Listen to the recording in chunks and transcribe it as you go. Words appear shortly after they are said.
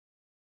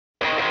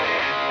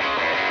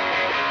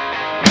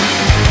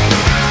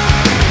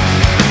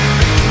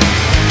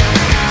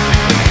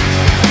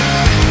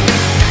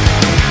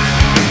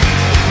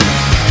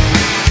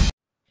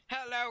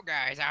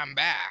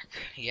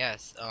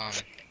Yes, I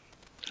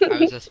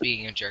was just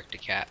being a jerk to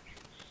Kat.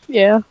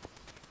 Yeah.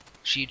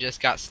 She just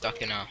got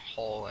stuck in a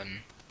hole and...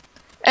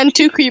 And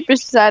 2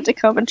 creepers decided to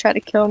come and try to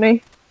kill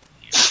me.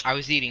 I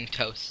was eating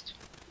toast.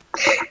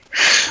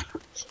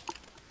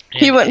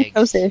 He And wouldn't eggs.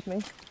 come save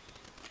me.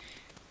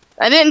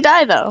 I didn't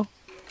die though.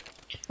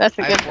 That's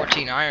a I good have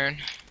 14 iron.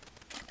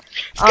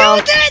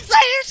 Skeletons!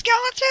 I hear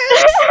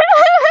skeletons!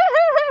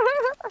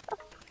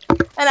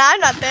 And I'm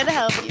not there to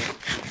help you.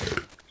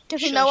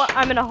 Because you know what?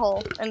 I'm in a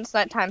hole, and it's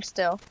nighttime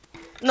still.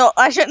 No,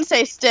 I shouldn't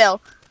say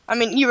still. I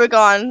mean, you were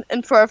gone,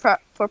 and for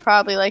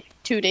probably like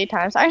 2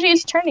 daytimes. Actually,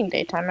 it's turning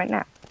daytime right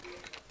now.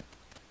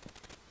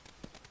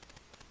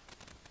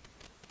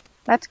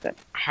 That's good.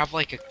 I have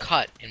like a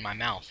cut in my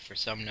mouth for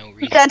no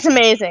reason. That's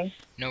amazing.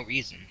 No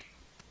reason.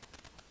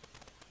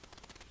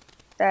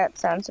 That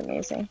sounds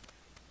amazing.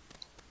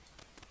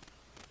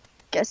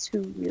 Guess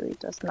who really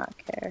does not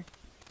care?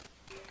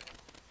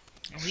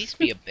 At least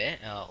be a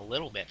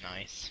little bit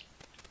nice.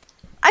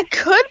 I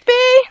could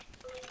be,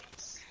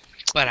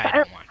 But I but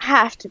don't want to.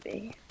 have to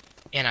be.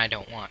 And I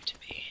don't want to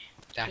be.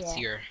 That's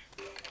Yeah.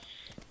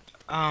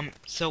 your...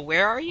 so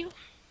where are you?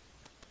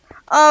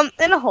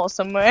 In a hole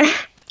somewhere.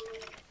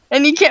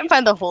 And you can't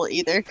find the hole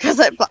either, because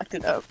I blocked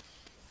it up.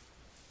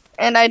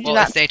 And I do Well,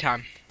 not... it's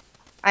daytime.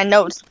 I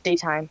know it's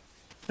daytime.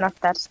 Not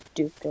that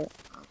stupid.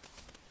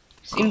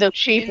 See, Even though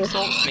she creepers...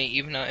 insults me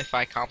even though if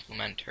I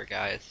compliment her,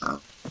 guys.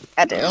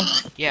 I do.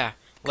 Yeah,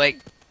 like,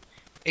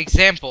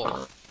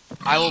 example,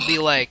 I will be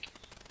like,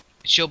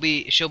 she'll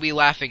be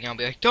laughing, I'll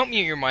be like, don't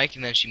mute your mic,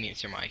 and then she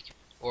mutes her mic.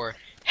 Or,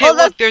 hey Well,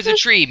 look, there's a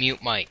tree,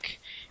 mute mic.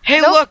 Hey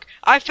Nope. look,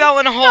 I fell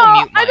in a hole, No,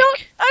 mute mic. I don't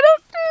do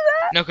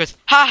that. No, cause,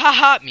 ha ha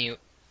ha, mute.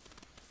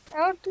 I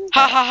don't do that.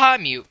 Ha ha ha,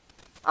 mute.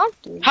 I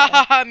don't do Ha ha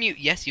that. ha, mute.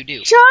 Yes, you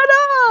do. Shut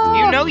up!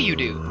 You know you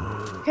do.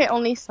 Okay,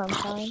 only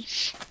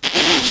sometimes.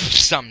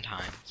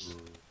 Sometimes.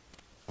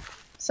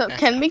 So,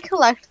 can we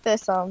collect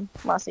this,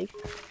 mossy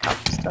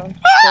cobblestone?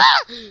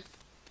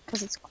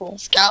 Because it's cool.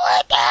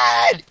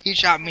 Skeleton! He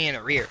shot me in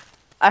the rear.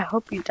 I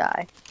hope you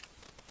die.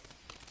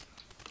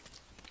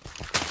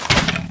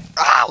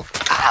 Ow!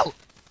 Ow!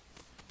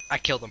 I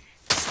killed him.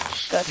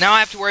 Good. Now I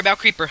have to worry about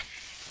creeper.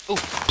 Ooh,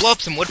 blow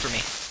up some wood for me.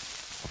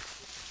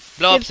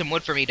 Blow up some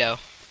wood for me, though.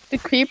 The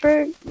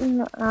creeper?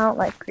 No, I don't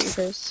like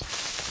creepers.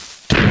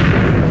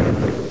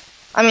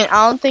 I mean,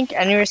 I don't think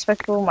any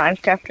respectable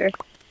Minecrafter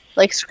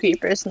likes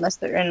creepers unless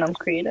they're in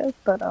creative,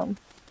 but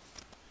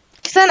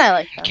cause then I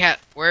like them. Cat,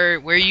 where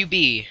you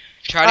be?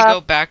 Try to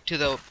go back to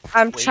the...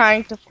 I'm wait.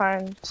 trying to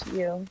find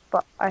you,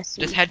 but I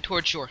see Just you. head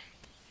towards shore.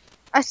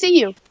 I see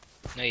you.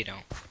 No, you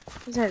don't.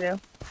 Yes, I do.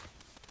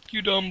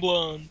 You dumb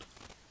blonde.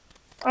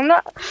 I'm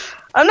not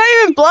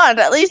even blonde.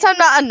 At least I'm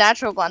not a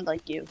natural blonde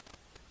like you.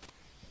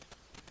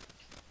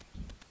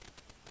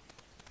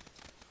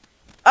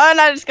 Oh, and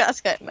I just got a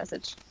Skype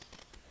message.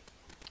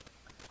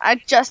 I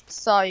just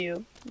saw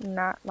you.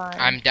 Not lying.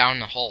 I'm down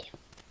the hole.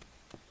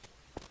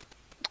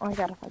 Oh, I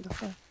gotta find the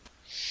hole.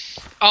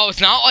 Oh,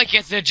 it's not like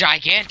it's a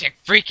gigantic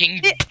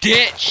freaking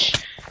ditch.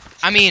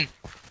 I mean,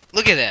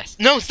 look at this.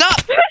 No, stop!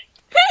 Stop!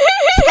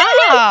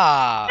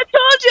 I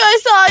told you I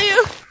saw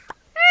you.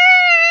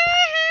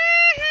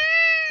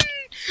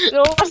 No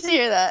one wants to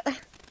hear that.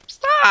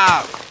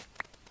 Stop!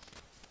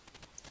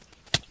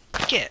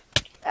 Get.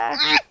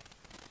 Ah,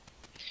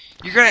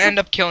 You're gonna end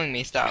up killing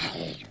me, stop.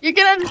 you're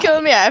gonna end up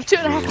killing me. I have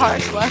 2.5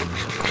 hearts left.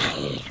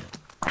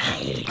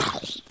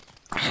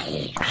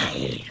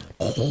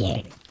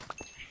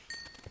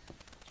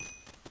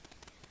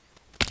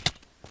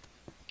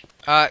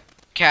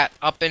 Cat,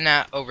 up in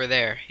that over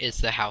there is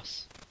the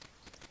house.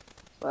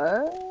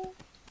 What?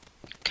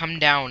 Come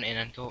down and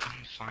then go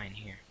fine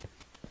here.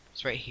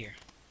 It's right here.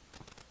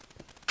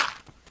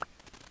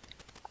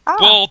 Ah.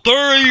 Well,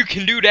 there you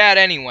can do that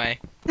anyway.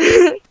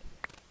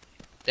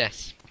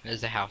 This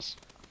is the house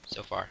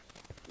so far.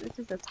 This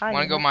is a tiny.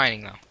 Wanna go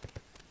mining though?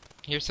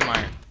 Here's some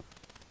iron.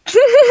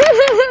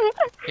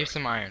 Here's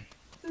some iron.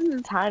 This is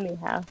a tiny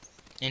house.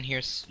 And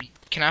here's.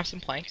 Can I have some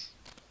planks?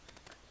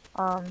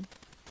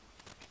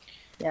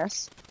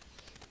 Yes.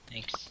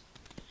 Thanks.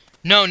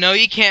 No,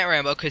 you can't,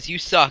 Rambo, because you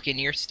suck and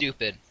you're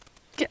stupid.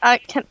 I'm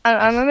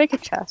gonna make a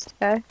chest,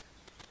 okay?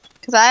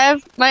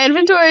 Because my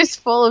inventory is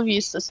full of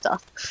useless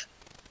stuff.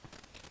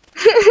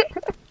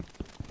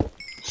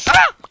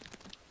 Ah!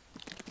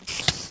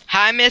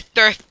 Hi,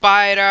 Mr.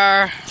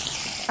 Spider.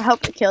 I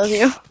hope it kills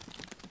you.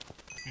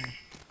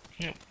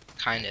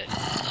 Kinda.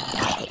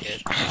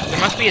 Good. There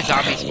must be a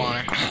zombie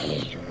spawner.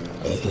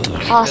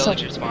 Awesome.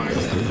 Villager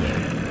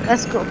spawner.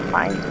 Let's go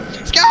find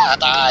it.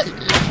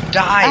 Skeleton!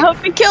 Die! I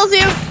hope it kills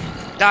you.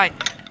 Die!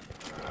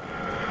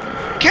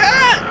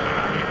 Cat!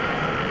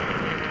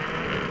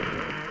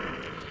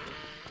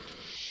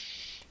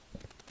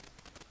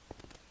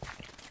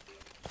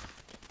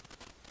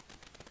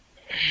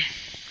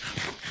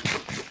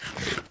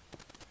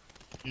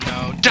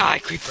 No, die,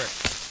 creeper!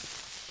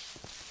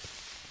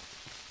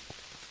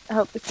 I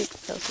hope the creeper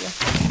kills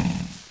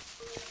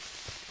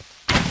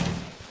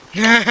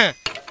you.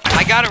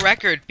 I got a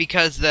record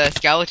because the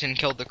skeleton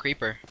killed the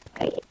creeper.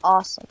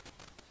 Awesome.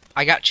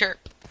 I got CHIRP.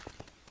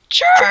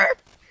 Chirp!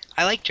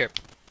 I like chirp.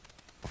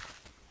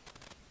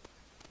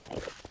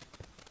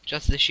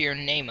 Just the sheer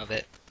name of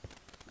it.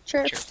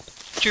 Chirp. Chirp.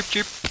 Chirp,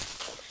 chirp.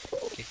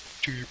 Okay.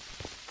 Chirp.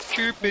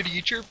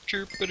 Chirpity chirp,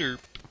 chirp-a-derp.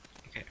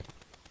 Okay.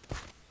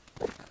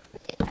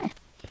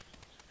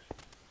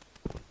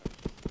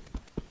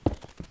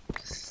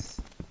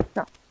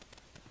 No.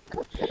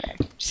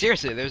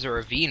 Seriously, there's a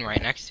ravine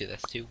right next to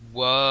this, too.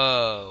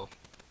 Whoa.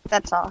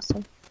 That's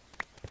awesome.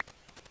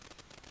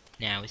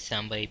 Now, is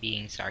somebody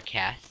being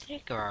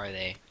sarcastic, or are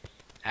they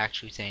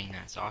actually saying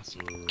that's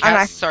awesome? I'm Cat's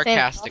not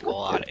sarcastic a saying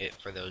lot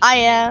for those I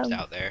noobs am.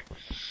 out there.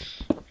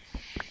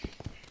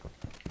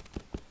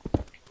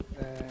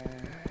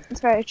 It's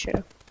very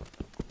true.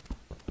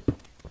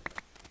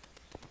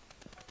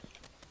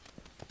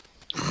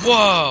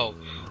 Whoa!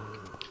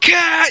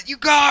 Cat, you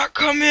gotta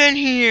come in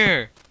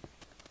here!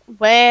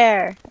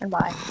 Where and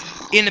why?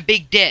 In a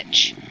big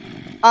ditch.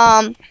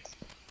 Not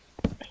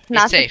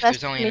It's safe, the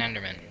best there's only an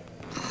Enderman.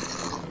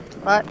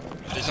 What?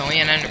 There's only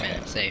an Enderman,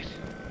 it's safe.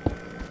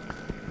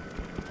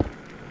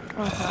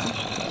 Uh-huh.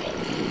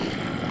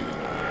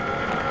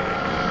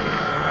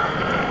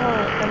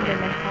 Oh,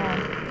 Enderman.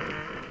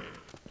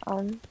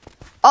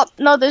 Oh,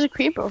 no, there's a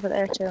creeper over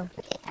there, too.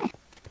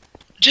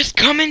 Just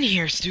come in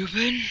here,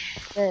 stupid!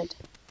 Good.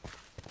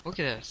 Look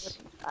at this.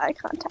 Eye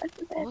contact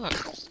with it. Look.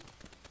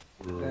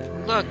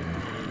 Look.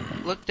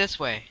 Look this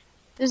way.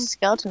 There's a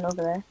skeleton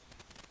over there.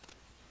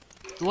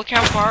 Look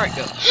how far it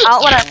goes.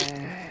 Oh,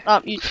 whatever.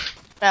 Oh, you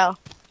fell.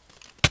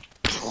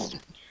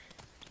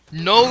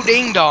 No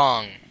ding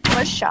dong.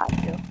 What shot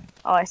you?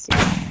 Oh, I see.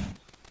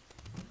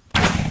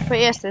 But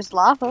yes, there's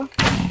lava.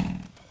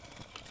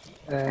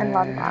 And a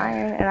lot of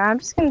iron. And I'm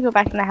just gonna go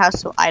back in the house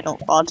so I don't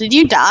fall. Did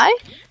you die?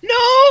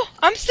 No!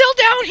 I'm still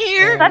down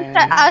here!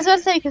 I was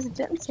gonna say, because it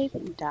didn't say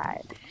that you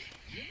died.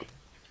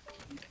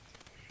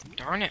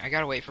 Darn it, I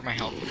gotta wait for my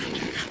health.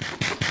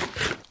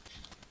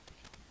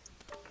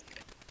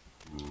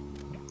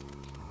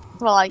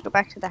 Well, I go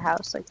back to the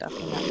house like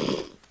nothing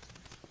happened.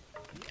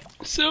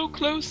 So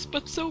close,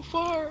 but so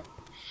far.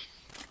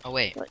 Oh,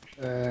 wait. Ta-da.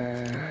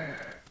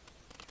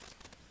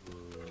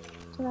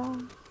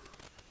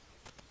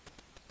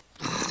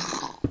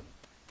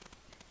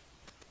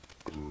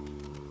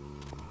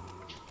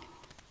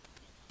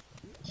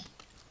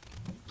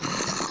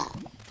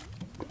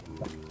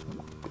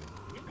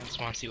 I just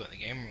want to see what the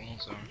game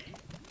rules are.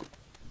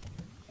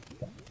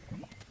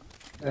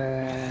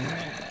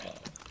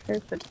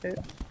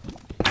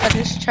 I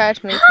just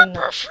tried making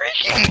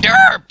Freaking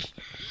derp!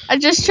 I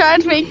just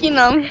tried making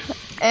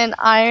an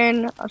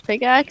iron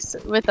pickaxe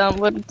with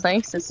wooden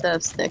planks instead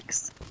of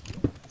sticks.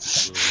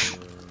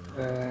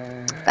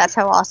 That's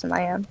how awesome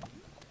I am.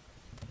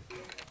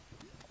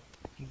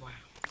 Wow.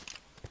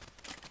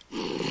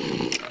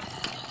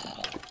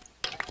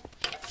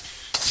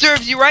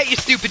 Serves you right, you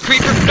stupid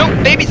creeper! No,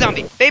 baby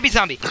zombie! Baby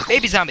zombie!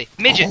 Baby zombie!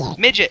 Midget!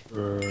 Midget!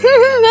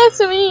 That's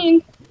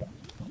mean.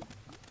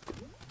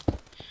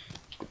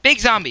 Big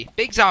zombie!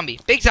 Big zombie!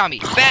 Big zombie!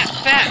 Fat!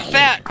 Fat!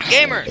 Fat!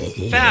 Gamer!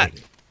 Fat!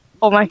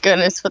 Oh my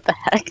goodness, what the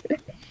heck?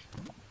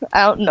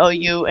 I don't know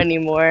you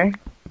anymore.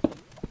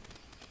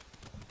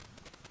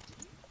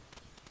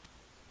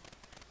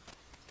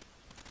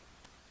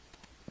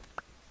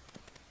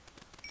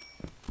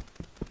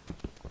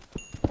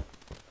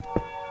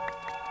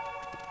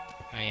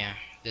 Oh yeah,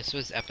 this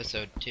was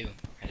episode 2.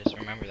 I just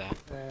remember that.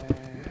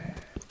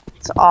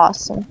 It's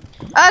awesome.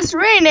 Oh, it's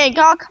raining!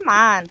 Oh, come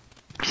on.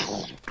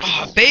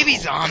 Oh, baby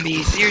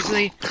zombie!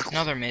 Seriously?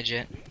 Another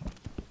midget.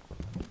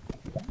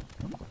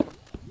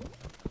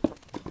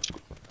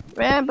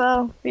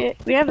 Rambo,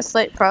 we have a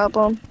slight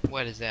problem.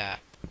 What is that?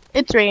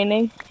 It's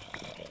raining.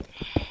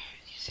 Are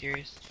you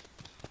serious?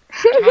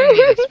 Tell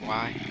me that's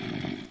why.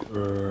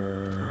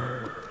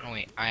 Oh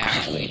wait, I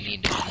actually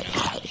need to know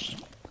that.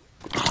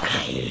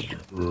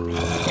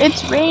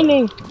 It's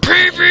raining.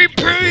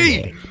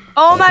 PvP!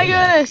 Oh my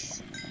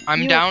goodness.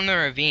 I'm down the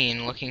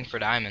ravine looking for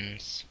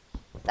diamonds.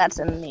 That's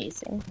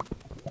amazing.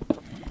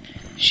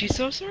 She's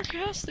so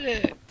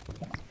sarcastic.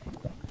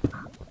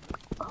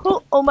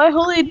 Oh my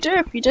holy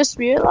derp, you just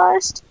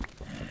realized?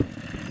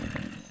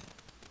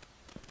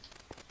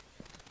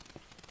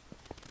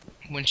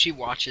 When she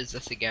watches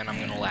this again, I'm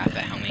gonna laugh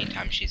at how many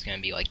times she's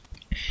gonna be like,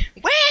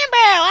 Rambo,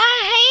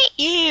 I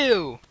hate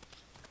you!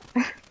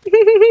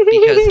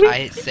 Because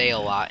I say a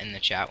lot in the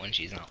chat when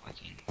she's not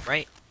looking.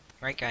 Right?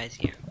 Right, guys?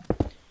 Yeah.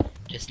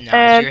 Just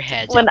nod your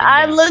heads when up and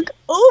I down. look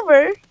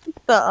over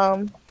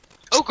the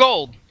Oh,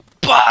 gold!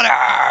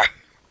 Butter!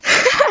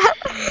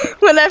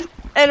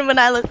 when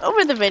I look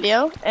over the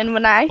video and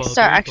when I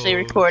start actually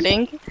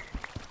recording,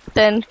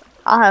 then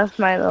I'll have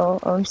my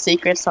little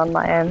secrets on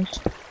my end.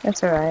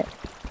 That's alright.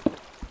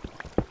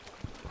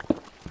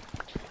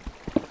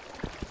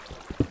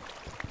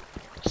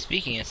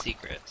 Speaking of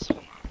secrets,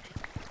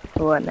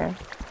 What now?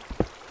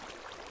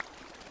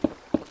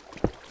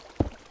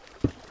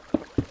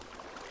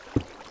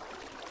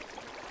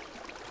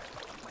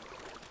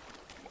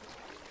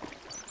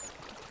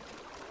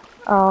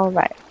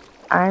 Alright.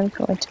 I'm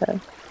going to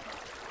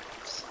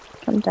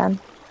come down.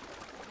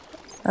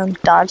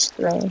 Dodge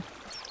the rain.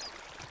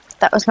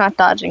 That was not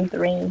dodging the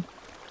rain.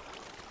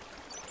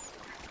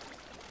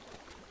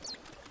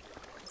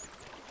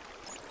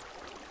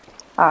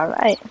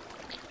 Alright.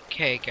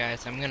 Okay,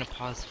 guys, I'm gonna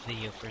pause the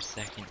video for a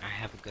second. I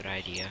have a good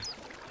idea.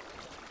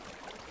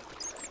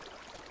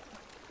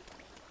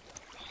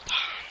 Hold on.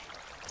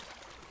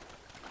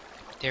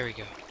 There we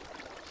go.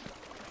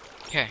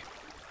 Okay.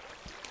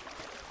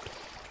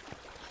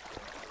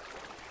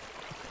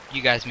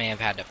 You guys may have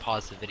had to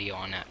pause the video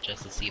on that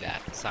just to see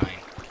that sign.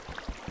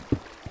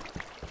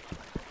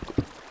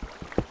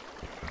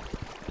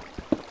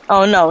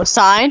 Oh no,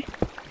 sign?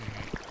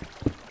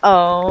 Mm-hmm.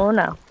 Oh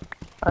no.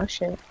 Oh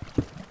shit.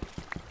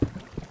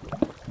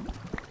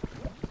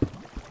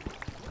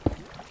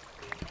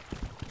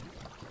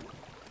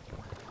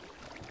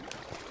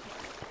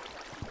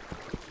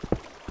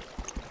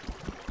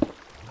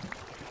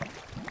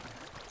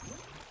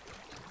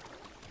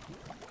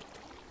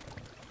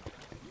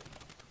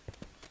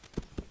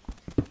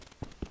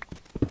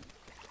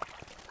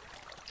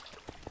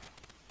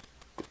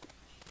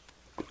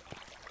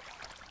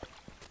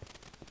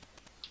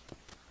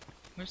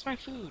 Where's my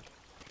food?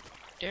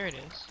 There it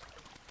is.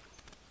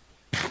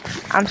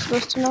 I'm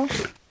supposed to know?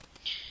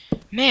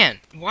 Man,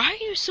 why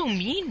are you so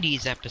mean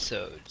these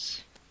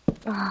episodes?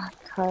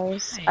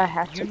 Cause I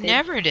have to You're be.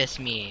 never this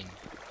mean.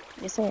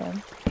 Yes, I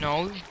am.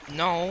 No,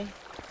 no.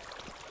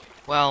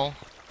 Well,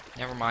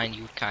 never mind,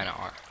 you kinda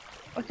are.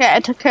 Okay, I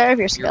took care of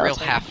your You're skeleton.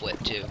 real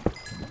half-wit, too.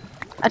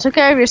 I took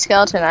care of your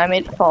skeleton. I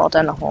made it fall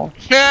down a hole.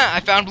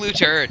 I found blue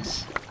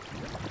turds.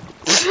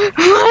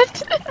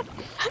 What?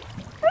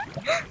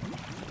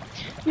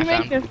 I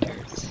found blue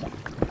turds.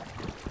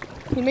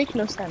 You make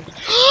no sense.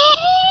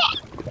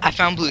 I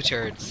found blue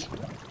turds.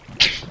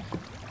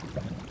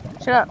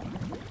 Shut up.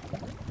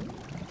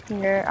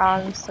 You're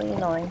honestly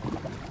annoying.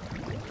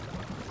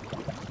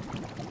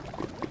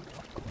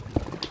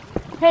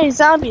 Hey,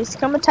 zombies,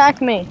 come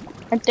attack me.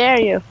 I dare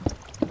you.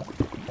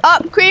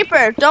 Up,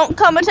 creeper! Don't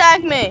come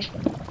attack me!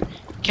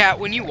 Kat,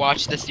 when you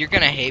watch this, you're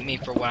gonna hate me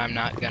for what I'm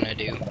not gonna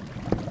do.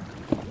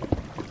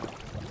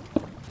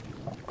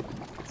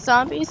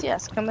 Zombies,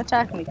 yes, come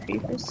attack me,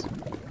 creepers.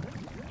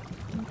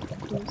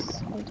 Please,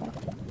 come attack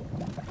me.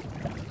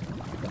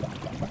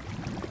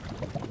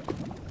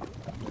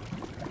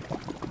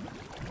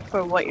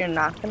 For what you're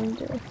not gonna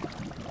do.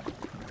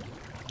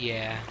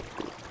 Yeah.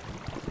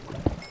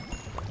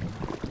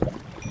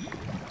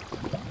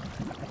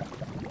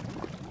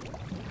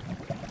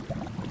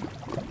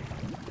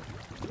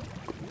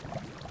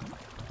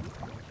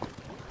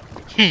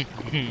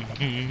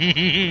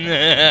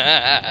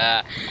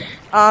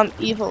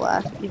 Evil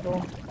laugh,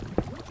 evil.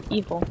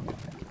 Evil.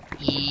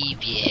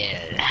 Evil.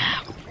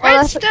 Oh,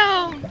 that's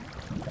Redstone!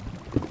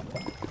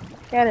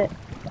 Get it.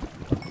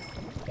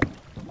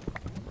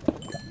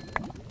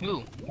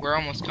 Ooh, we're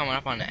almost coming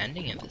up on the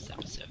ending of this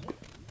episode.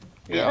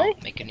 Really? I'll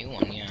make a new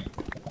one, yeah.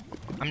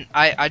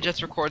 I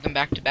just record them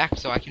back to back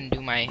so I can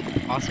do my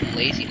awesome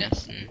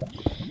laziness and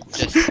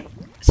just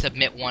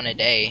submit one a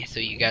day so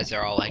you guys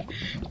are all like,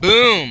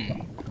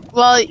 boom!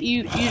 Well,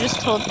 you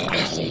just told them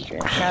the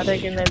secret. Now they're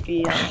gonna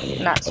be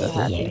not so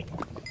happy.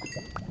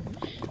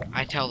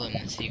 I tell them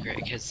the secret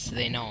because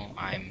they know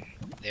I'm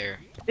their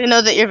They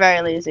know that you're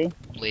very lazy.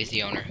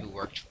 lazy owner who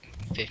worked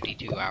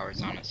 52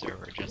 hours on a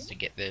server just to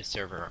get the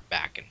server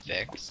back and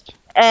fixed.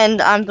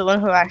 And I'm the one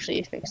who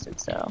actually fixed it,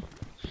 so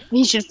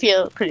he should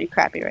feel pretty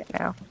crappy right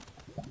now.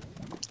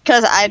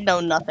 Because I know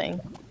nothing.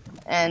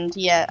 And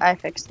yeah, I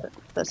fixed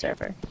the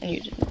server, and you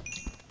didn't.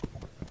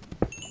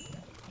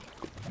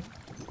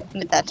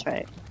 But that's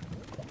right.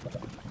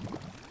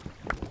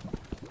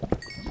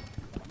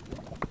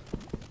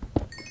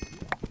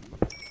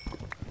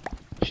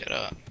 Shut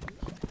up.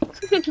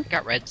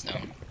 Got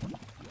redstone.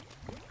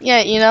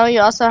 Yeah, you know, you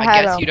also I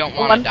had guess you don't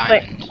want a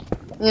diamond.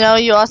 You know,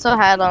 you also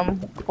had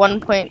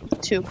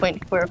 1.2.4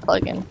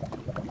 plugin.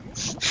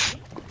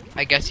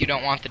 I guess you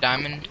don't want the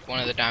diamond, one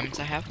of the diamonds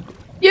I have?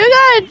 You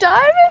got a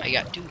diamond? I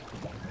got 2.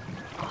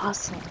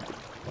 Awesome.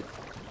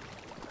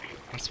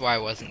 That's why I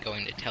wasn't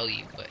going to tell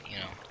you, but you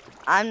know,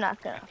 I'm not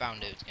I gonna.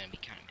 found it was gonna be